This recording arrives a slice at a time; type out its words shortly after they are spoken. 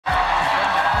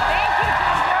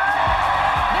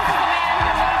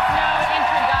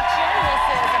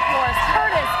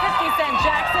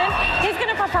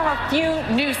few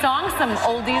new songs, some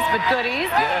oldies but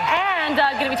goodies, and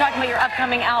going to be talking about your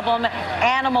upcoming album,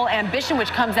 Animal Ambition, which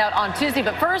comes out on Tuesday.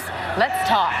 But first, let's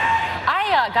talk.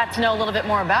 I got to know a little bit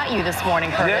more about you this morning,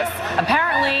 Curtis.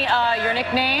 Apparently, your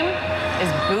nickname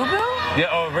is Boo Boo?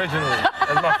 Yeah, originally.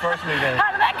 That's my first nickname.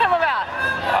 How did that come about?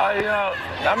 You know,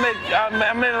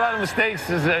 I made a lot of mistakes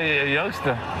as a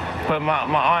youngster, but my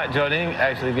aunt Jardine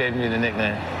actually gave me the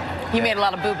nickname. You made a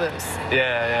lot of boo-boos.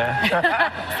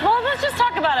 Yeah. Well, let's just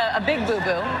talk about a big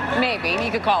boo-boo, maybe,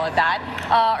 you could call it that.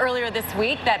 Earlier this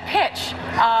week, that pitch.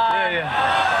 Hey, look.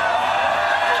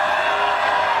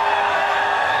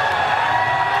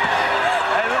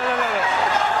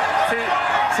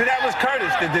 See, that was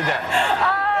Curtis that did that.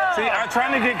 See, I'm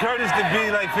trying to get Curtis to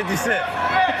be like 50 Cent.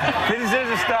 50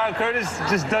 Cent's a star. Curtis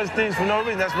just does things for no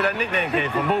reason. That's where that nickname came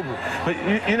from, Boo Boo. But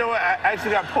you know what? I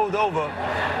actually got pulled over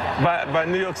by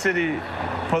New York City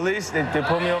police. They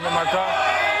pulled me over in my car.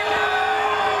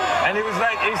 And he was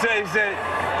like, he said,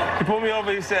 he pulled me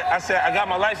over. I said, I got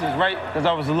my license, right? Because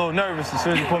I was a little nervous as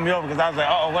soon as he pulled me over because I was like,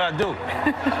 uh-oh, what'd I do?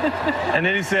 And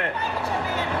then he said,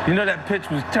 you know, that pitch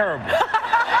was terrible.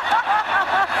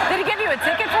 Did he give you a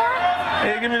ticket for it? He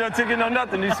didn't give me no ticket, no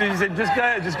nothing. He said, just go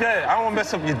ahead. I don't want to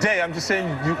mess up your day. I'm just saying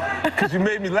because you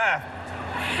made me laugh.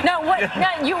 Now,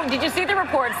 did you see the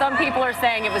report? Some people are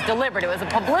saying it was deliberate. It was a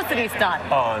publicity stunt.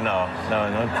 Oh, no.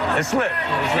 It slipped.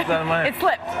 It slipped out of my hand. It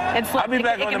slipped. I'll be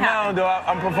back on the mound, though.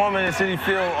 I'm performing in Citi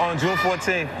Field on June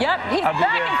 14th. Yep, he's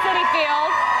back in Citi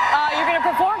Field. You're going to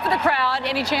perform for the crowd.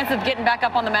 Any chance of getting back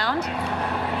up on the mound?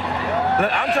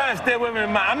 Look, I'm trying to stay away from the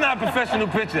mound. I'm not a professional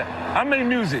pitcher. I make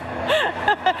music.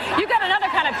 You got another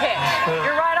kind of pitch.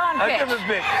 You're right on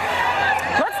pitch.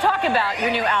 Let's talk about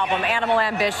your new album, Animal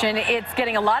Ambition. It's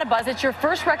getting a lot of buzz. It's your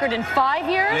first record in 5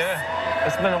 years? Yeah,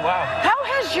 it's been a while. How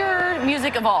has your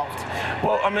music evolved?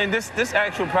 Well, I mean, this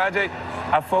actual project,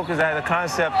 I had a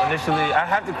concept initially. I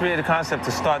have to create a concept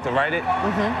to start to write it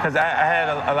because I had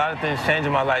a lot of things change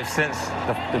in my life since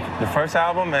the first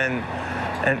album. And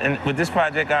with this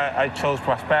project, I chose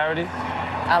prosperity.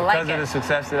 I like because of the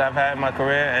success that I've had in my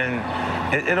career, and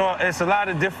it's a lot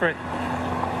of different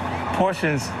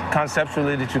portions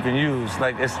conceptually that you can use.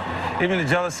 Like it's even the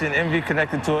jealousy and envy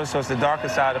connected to it, so it's the darker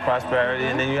side of prosperity,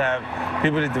 and then you have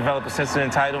people that develop a sense of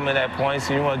entitlement at points,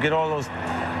 and you want to get all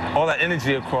that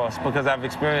energy across because I've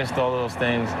experienced all of those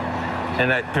things in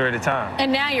that period of time.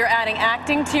 And now you're adding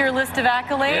acting to your list of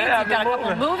accolades. Yeah, You've got a couple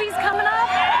of movies coming up.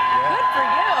 Good for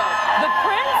you. The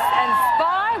Prince and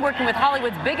Spy, working with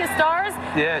Hollywood's biggest stars.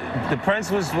 Yeah, The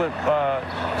Prince was with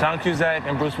John Cusack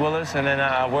and Bruce Willis, and then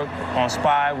I worked on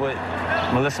Spy with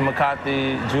Melissa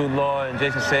McCarthy, Jude Law, and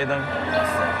Jason Statham.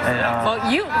 And, well,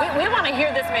 we want to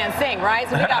hear this man sing, right?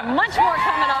 So we got much more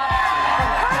coming up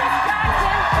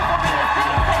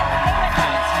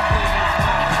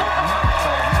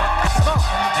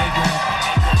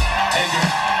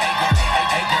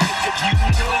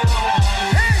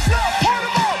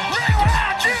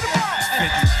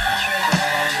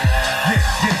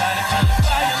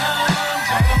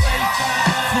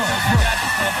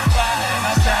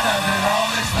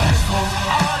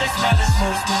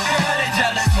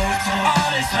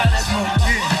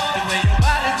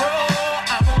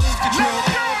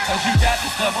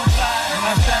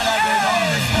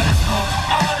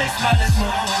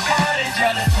from Curtis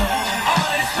Jackson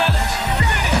performing his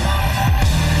big hit.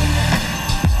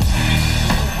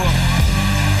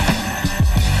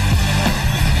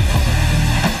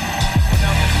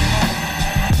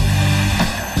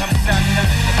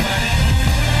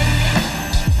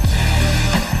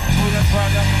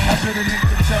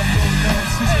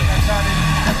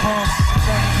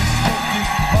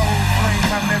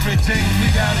 We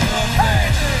got love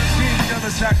back. She ain't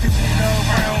jealous, I can be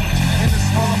around. In the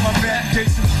small of my back,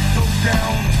 Jason goes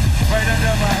down. Right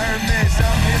under my Hermes,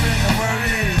 I'm hearing the word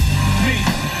is me.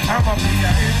 I'm a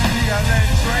B.I.M.P. I let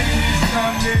Dre his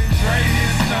some, then Dre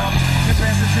his some. The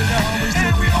passes to the homies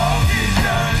till we all get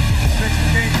done. Bet you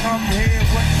can't come here,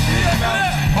 what you shit about?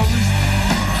 Police,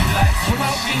 like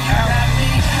smoking, got me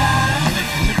high. Make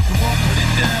a nigga won't put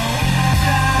it down.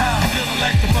 I'm feeling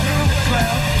like the mother of the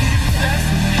cloud.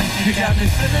 You got me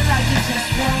feeling like you just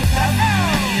woke up.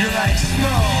 You're like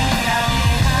snow.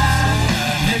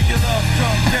 Make your love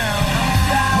come down.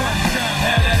 One time,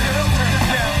 have that girl turn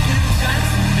down.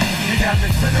 You got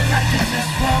me feeling like you just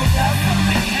woke up.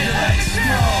 You're like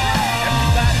snow.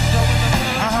 Everybody throwing the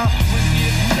love.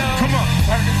 Come on,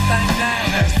 burn this thing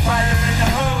down. There's fire in the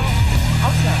hole.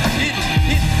 I'm trying to hit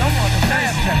it. Don't want to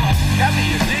last now. Got me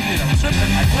addicted. I'm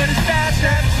tripping like where the stash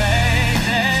at,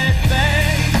 baby.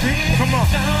 Come on.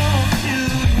 Don't you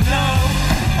know,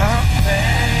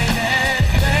 baby,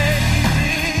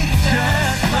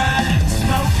 just my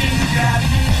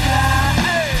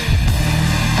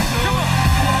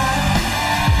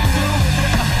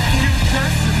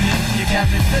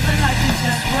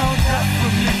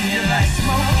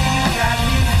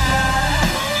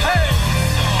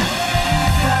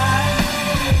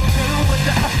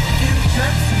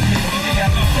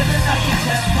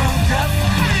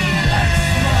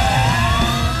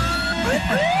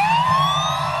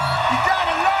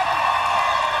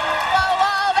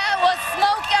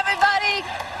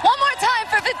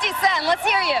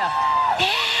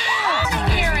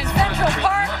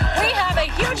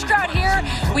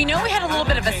We know we had a little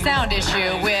bit of a sound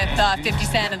issue with 50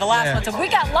 Cent in the last one, so we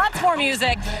got lots more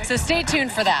music, so stay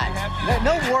tuned for that.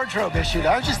 No wardrobe issue, though.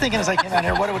 I was just thinking as I came out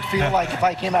here what it would feel like if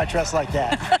I came out dressed like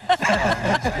that.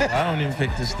 I don't even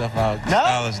pick this stuff out. No?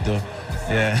 Stylists do.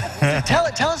 Yeah.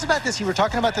 Tell us about this. You were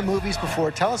talking about the movies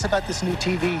before. Tell us about this new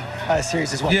TV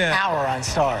series as well, Power on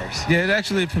Stars. Yeah, it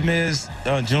actually premieres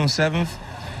on June 7th.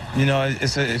 You know,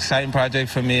 it's an exciting project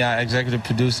for me. I executive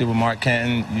produced it with Mark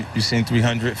Canton. You've seen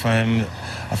 300 for him.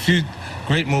 A few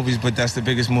great movies, but that's the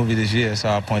biggest movie this year, so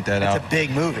I'll point that out. It's a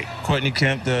big movie. Courtney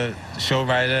Kemp, the show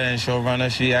writer and showrunner,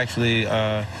 she actually,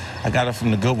 I got her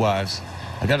from The Good Wives.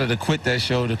 I got her to quit that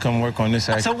show to come work on this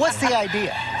act. So what's the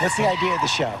idea? What's the idea of the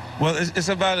show? Well, it's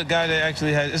about a guy that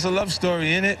actually has, it's a love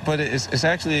story in it, but it's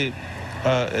actually,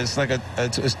 it's like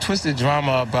it's twisted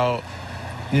drama about,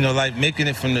 you know, like making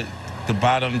it from the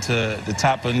bottom to the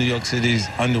top of New York City's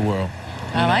underworld.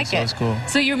 I like it. It's cool.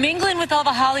 So you're mingling with all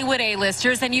the Hollywood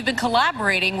A-listers, and you've been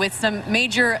collaborating with some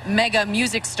major mega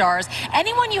music stars.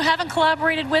 Anyone you haven't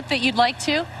collaborated with that you'd like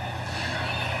to?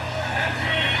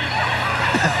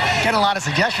 Getting a lot of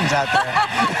suggestions out there.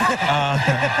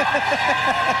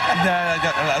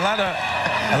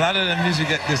 A lot of the music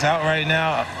that's out right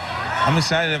now, I'm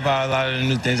excited about a lot of the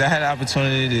new things. I had the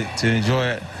opportunity to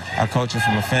enjoy our culture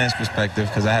from a fan's perspective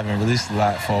because I haven't released a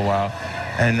lot for a while.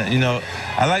 And, you know,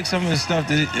 I like some of the stuff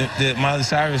that Miley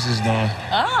Cyrus is doing.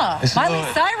 Oh, Miley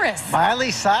Cyrus.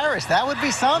 Miley Cyrus, that would be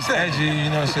something. It's edgy, you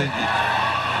know, so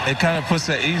it kind of puts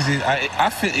her easy. I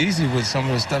fit easy with some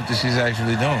of the stuff that she's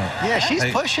actually doing. Yeah, she's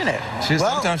pushing it.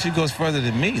 Sometimes she goes further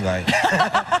than me, like.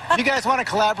 You guys want to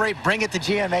collaborate, bring it to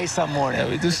GMA some morning. Yeah,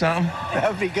 we do something. That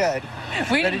would be good.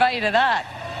 We'd invite you to that.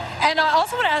 And I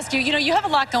also want to ask you, you know, you have a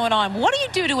lot going on. What do you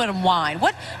do to unwind?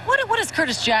 What does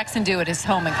Curtis Jackson do at his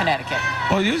home in Connecticut?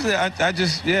 Well, usually I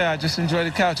just enjoy the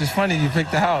couch. It's funny you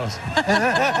picked the house.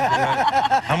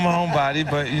 I'm a homebody,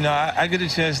 but, you know, I get a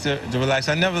chance to relax.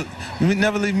 We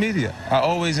never leave media. I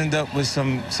always end up with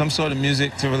some sort of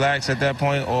music to relax at that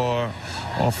point or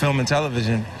film and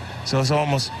television. So it's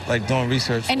almost like doing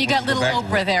research. And you got little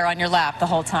Oprah there on your lap the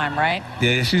whole time, right?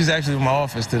 Yeah, she's actually in my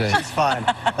office today. It's fun.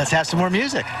 Let's have some more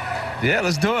music. Yeah,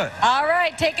 let's do it. All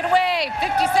right, take it away.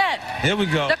 50 Cent. Here we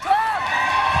go. The Club.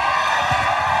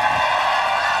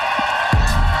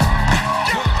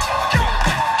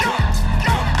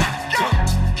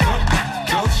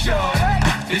 Go show.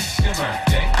 It's your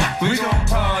birthday. We gon'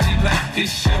 party like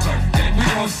it's your birthday. We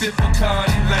gon' sip a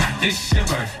Bacardi like it's your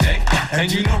birthday.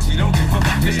 And you know we don't give up.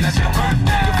 It's not your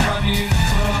birthday. You'll find me in the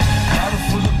club. Bottle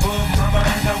full of bug. Mama,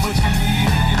 I got what you need.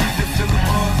 You need to fill the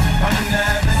buzz. I'm in the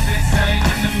having sex. I ain't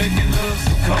in the making love.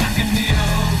 So come give me a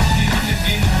hug. Get in the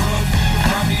getting rub. You'll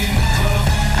find me in the club.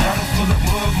 Bottle full of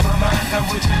bug. Mama, I got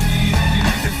what you need. You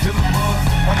need to fill the buzz.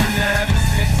 I'm in the having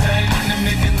sex. I ain't in the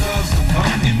making love. So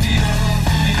come give me a hug.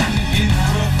 Get in the getting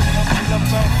rub. I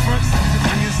talk first.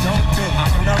 Don't do it.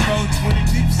 When I roll 20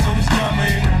 deep, so much drama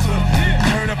in the club.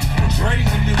 Turn up the Dre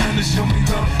when they wanna show me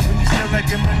love. When you sell like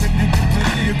a man, then you can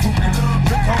play your groupie love.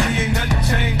 Look, homie, ain't nothing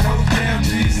changed. Those damn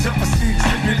G's up. I see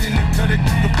exhibit in the gutter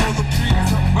through the polo trees.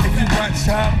 If you watch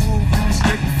how I move, you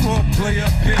stay before I play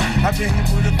up here. I've been hit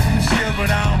with a few shells,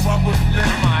 but I don't walk with a limb.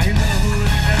 In the hood,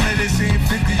 in LA, they say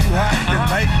 50, you hot. They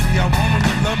like me. I want them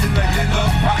to love me like they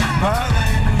love pop. Holla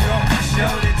in New York, for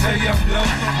sure, they tell you I'm low.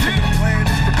 Nigga playing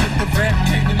is to put the rap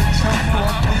king in the trunk.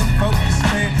 I'm fully focused,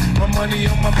 man. My money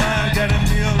on my mind, got a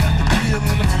meal at the deal,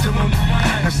 and I'm still on the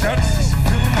grind. Now shout out, she's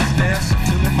feeling my style, she's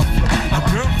feeling my flow. My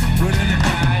girl from good in it,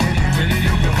 and you ready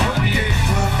to go home, yeah,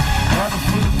 club. Bottle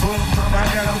full of bug, I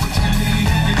got what you need,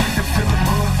 you need to fill the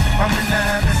bug. I'm in the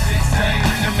having sex, I ain't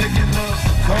in the making love,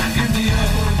 so come give me a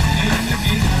hug. Get in the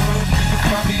getting rub, you can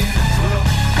find me in the club.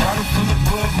 Bottle full of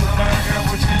bug, I got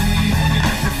what you need, you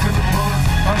need to fill the bug.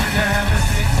 I'm in the having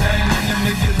sex, I ain't in the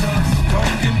making love, so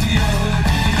come give me a hug.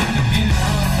 Get in the getting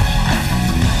rub.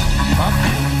 My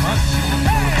feeling, my shit, you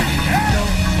know,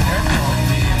 that's all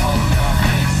me, all my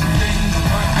things,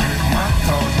 my crib, my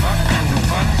cars, my clothes,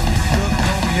 my look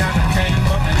on me, I done came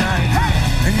up and I ain't here.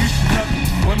 And you should love me.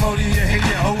 One more to your hate,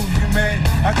 oh, you mad?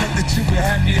 I thought that you were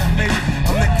happy, I made it.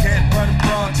 I'm the cat by the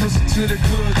bar, toasting to the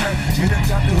good. You done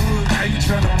got the hood, now you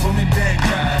tryna pull me back.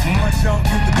 When my jaw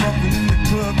get the bumping in the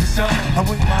club, it's up. I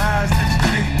wink my eyes at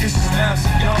your dick, it's just now so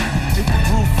young. If the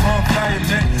roof on fire,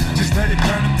 man, just let it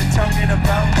burn. If they're talking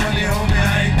about money, homie,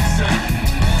 I ain't concerned.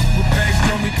 Well, bags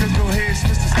on me, cause go ahead,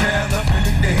 switch the style up. And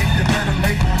if they hate the better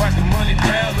make them watch the money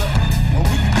pile up. Or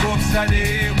we can go upside the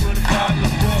head with a bottle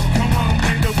of bug. Come on,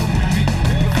 bend over with me,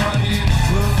 you can find me in the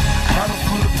club. Bottle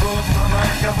full of bug, mama,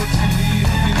 I got what you need.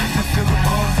 You need to fill the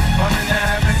buzz. I'm in the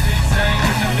having sex, I ain't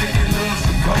in the making love.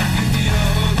 So come give me a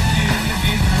hug, get in the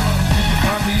getting rub. You can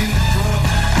find me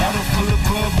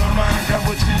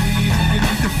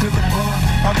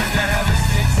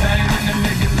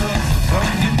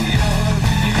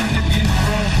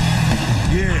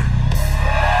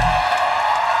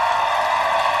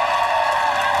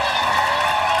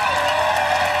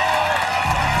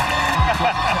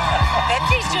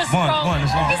One.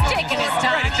 He's taking his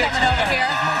time coming over here.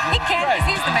 He can because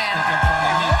he's the man.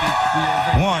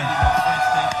 One.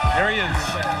 There he is.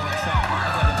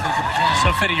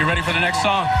 So, Fitty, you ready for the next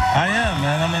song? I am,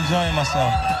 man. I'm enjoying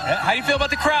myself. How do you feel about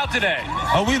the crowd today?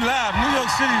 Oh, we live. New York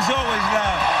City's always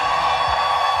live.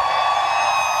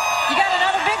 You got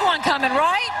another big one coming,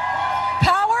 right?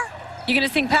 Power? You gonna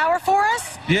sing Power for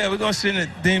us? Yeah, we're gonna sing the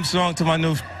theme song to my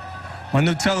new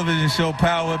television show,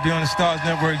 Power. It'll be on the Stars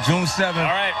Network, June 7th. All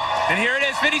right, and here it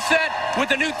is, 50 Cent with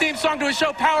the new theme song to his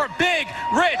show, Power, Big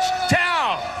Rich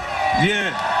Town. Yeah.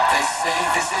 They say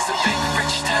this is a big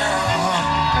rich town.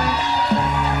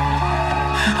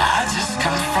 I just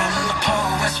come from the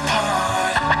poorest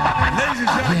part. Ladies and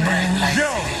gentlemen,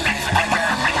 yo. I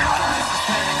got this is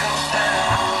where it goes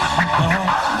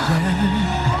down.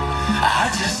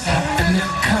 I just happen to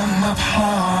come up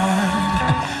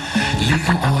hard.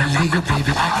 Legal or illegal,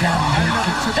 baby, I got it.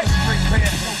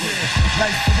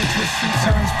 Life full of twists and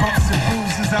turns, bumps and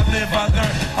bruises. I live, I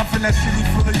learn. I'm from that city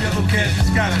full of yellow gadgets,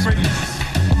 skyscrapers.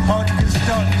 Hard to get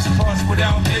started in these parts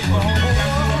without paper. Homie, I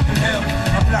grew up in hell.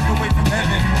 I'm block away from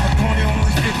heaven. I'm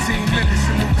only 15 minutes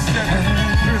and move to 7.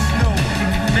 There's snow,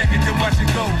 naked to watch it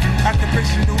go.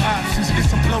 Occupational options, get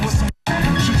some blow with some.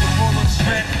 Shoot the ball on the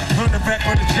strap, run the back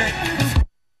on the jet.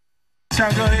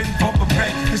 Time go ahead and bump a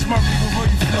back. It's my river where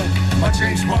you flow. My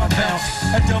James Bond bounce.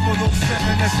 At 007,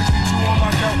 that's 62 on my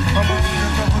belt. I'm a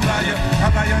double liar. I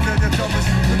lie under the covers.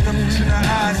 Look up in her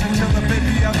eyes and tell her,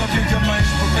 baby, I love you. You're my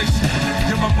inspiration.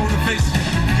 You're my motivation.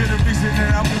 You're the reason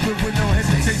that I move it with no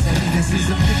hesitation. This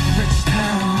is a big rich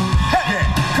town. Hey,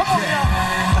 come on, y'all.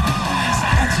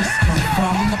 I just come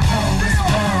from the poorest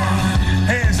part.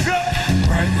 Hands up.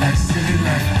 Bright like city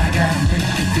light. I gotta make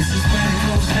it. This is where it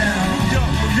goes down. Yo.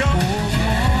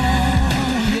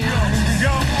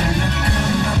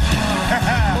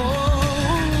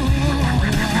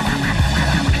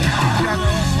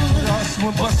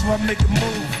 Bust so I make a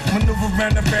move, maneuver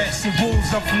around the rats and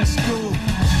wolves up from the school.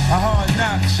 A hard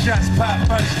knock, shots pop,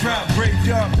 bodies drop,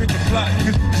 graveyard, pick a plot,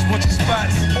 just want your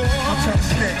spots. I'm trying to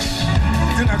snatch,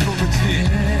 then I go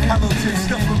legit. Hollow tip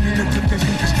stuff with me, look at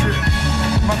this trip.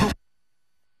 My go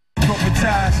broken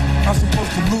ties, I'm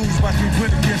supposed to lose, watch me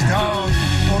win against the odds.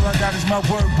 All I got is my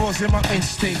word, boss, and my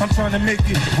instinct. I'm trying to make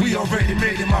it, we already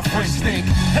made it, my friends think.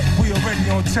 We already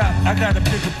on top, I got a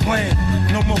bigger plan.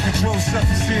 No more controlled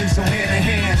substances, so hand in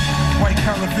hand. White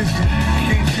collar vision,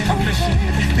 game changing mission.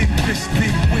 Big fish,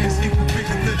 big wins, equal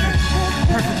bigger living.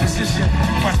 Perfect position,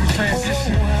 watch me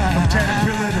transition. From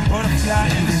caterpillar to butterfly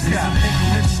in the sky.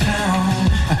 Rich town.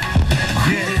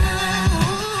 Yeah.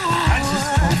 I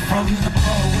just come from the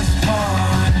poorest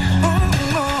part.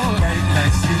 Bright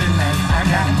light, city light. I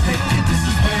gotta take it. This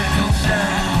is where it goes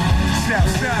down.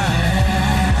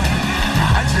 Southside.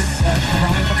 I just have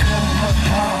from the come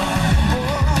apart.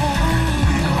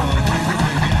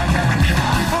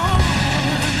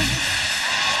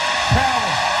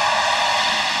 Power.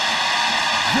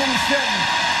 June 7th.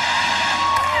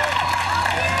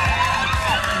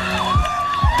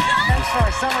 Thanks for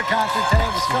our summer concert today.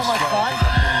 It was so much fun.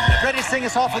 Ready to sing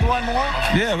us off with one more?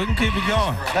 Yeah, we can keep it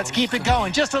going. Let's keep it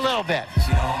going just a little bit.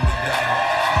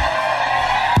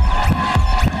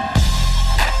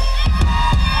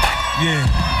 Yeah.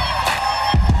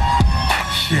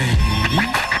 Shady.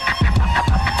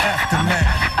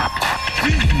 Aftermath.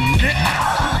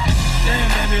 Damn,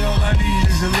 baby, all I need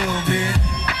is a little bit.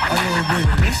 A little bit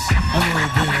of this, a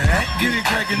little bit of that. Get it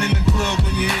cracking in the club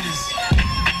when you hear this.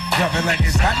 Drop it like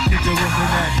it's hot, get your whip on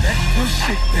that. Go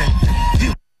shake that.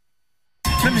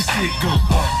 Let me see it go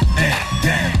up and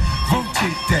down.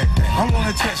 Rotate that thing. I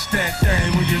wanna touch that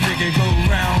thing when you make it go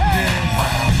round and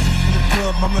round. In the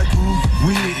club, I'm like, ooh,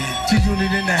 weird.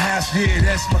 G-Unit in the house, yeah,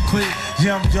 that's my clique.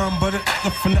 Yeah, I'm young, but I'm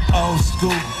from the old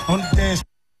school. On the dance,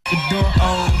 doing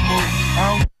old moves.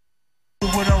 I don't do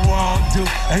what I want to.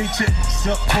 I hate chicks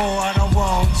up, boy, I don't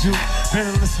want to.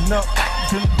 Better listen up,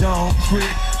 don't quit.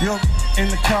 Yo, in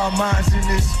the car, mine's in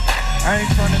this. I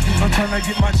ain't I'm tryna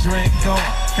get my drink on.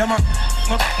 Got my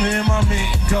in my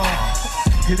mink gone.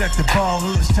 Get at the bar,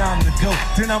 it's time to go.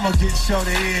 Then I'ma get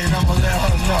shorty in and I'ma let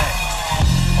her know.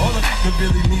 All I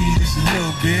really need is a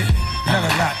little bit. Not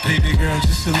a lot, baby girl,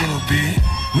 just a little bit.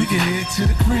 We can head to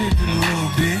the crib in a little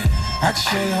bit. I can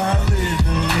show you how I live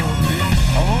in a little bit.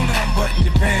 I wanna unbutton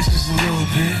your pants just a little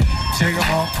bit. Take them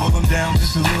off, pull them down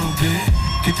just a little bit.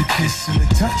 Get the kiss and the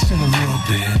touch in a little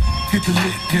bit. Get the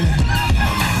lick in a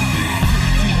little bit.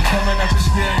 Keep coming out your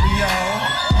stereo.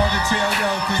 Hard to tell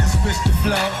though, cause it's twisted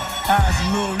flow. Eyes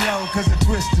a little low, cause I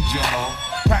twisted jaw.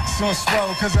 Packs on swell,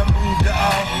 cause I moved the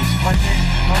all. My neck,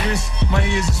 my wrist, my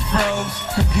ears is froze.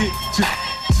 Forget to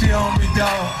She on me,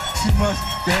 dog. She must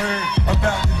have heard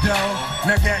about the dog.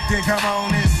 Now that they come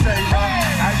on and say,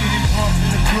 I get it pumped in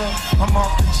the club. I'm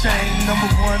off the chain, number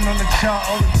one on the chart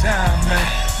all the time, man.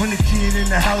 When the kid in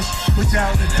the house,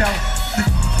 without a doubt, the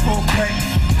full play.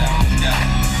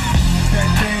 That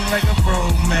thing like a bro,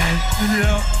 man. Put it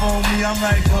up on me, I'm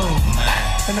like, oh,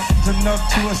 man. And it's enough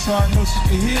to her, so I know she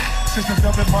can hear. Since the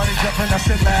dumping party jumping, I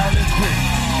said loud and quick.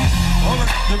 All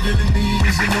I really need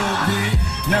is a little bit.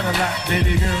 Not a lot,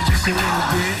 baby girl, just a little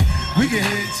bit. We can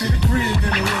head to the crib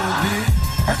in a little bit.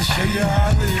 I can show you how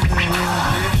I live in a little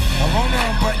bit. I wanna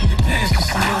unbutton your pants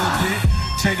just a little bit.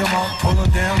 Take them off, pull them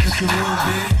down just a little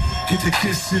bit. Get the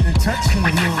kissing and touching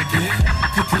a little bit.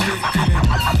 Get the licking a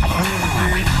little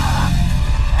bit.